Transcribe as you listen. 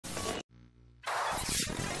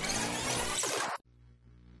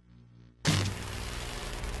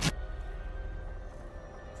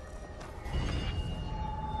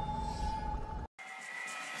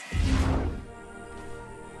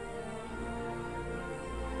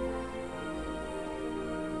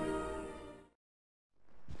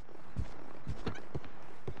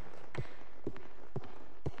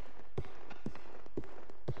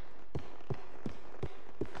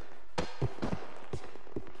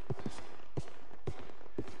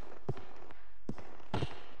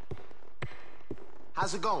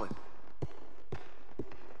How's it going?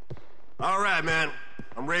 All right, man.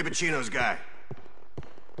 I'm Ray Pacino's guy.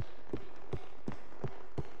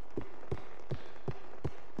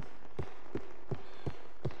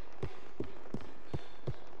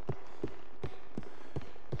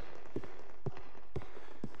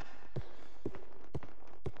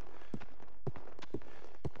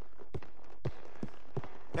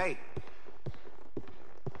 Hey.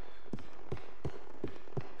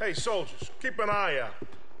 Hey, soldiers, keep an eye out.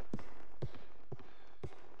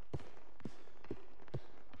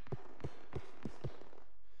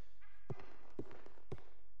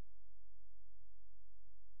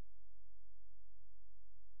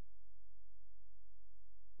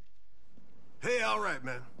 Hey, all right,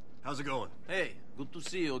 man. How's it going? Hey, good to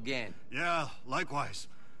see you again. Yeah, likewise.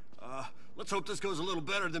 Let's hope this goes a little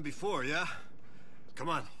better than before, yeah? Come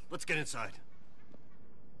on, let's get inside.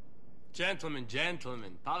 Gentlemen,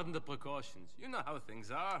 pardon the precautions. You know how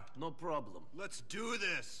things are. No problem. Let's do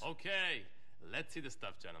this! Okay, let's see the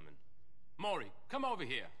stuff, gentlemen. Maury, come over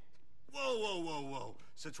here. Whoa.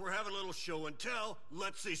 Since we're having a little show and tell,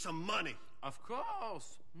 let's see some money. Of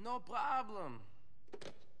course, no problem.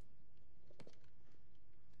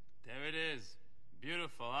 There it is.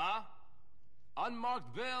 Beautiful, huh?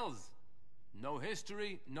 Unmarked bills. No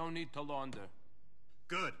history, no need to launder.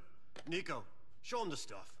 Good. Niko, show him the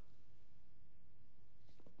stuff.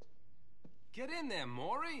 Get in there,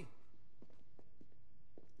 Maury.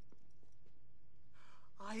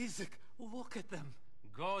 Isaac, look at them.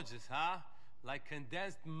 Gorgeous, huh? Like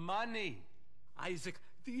condensed money. Isaac,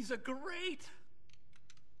 these are great.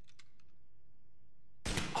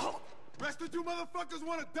 Rest of you motherfuckers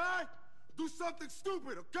want to die? Do something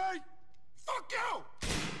stupid, okay? Fuck you!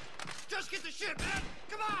 Just get the shit, man!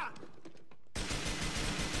 Come on!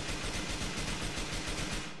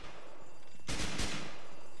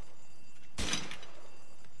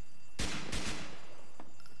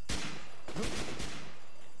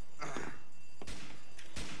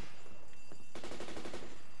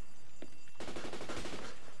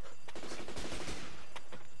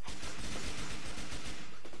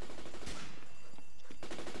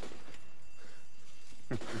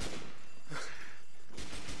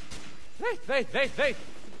 Wait.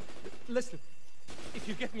 Listen, if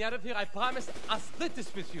you get me out of here, I promise I'll split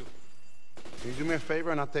this with you. Can you do me a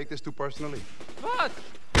favor and not take this too personally? What?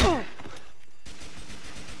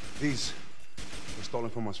 These were stolen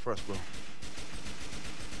from us first, bro.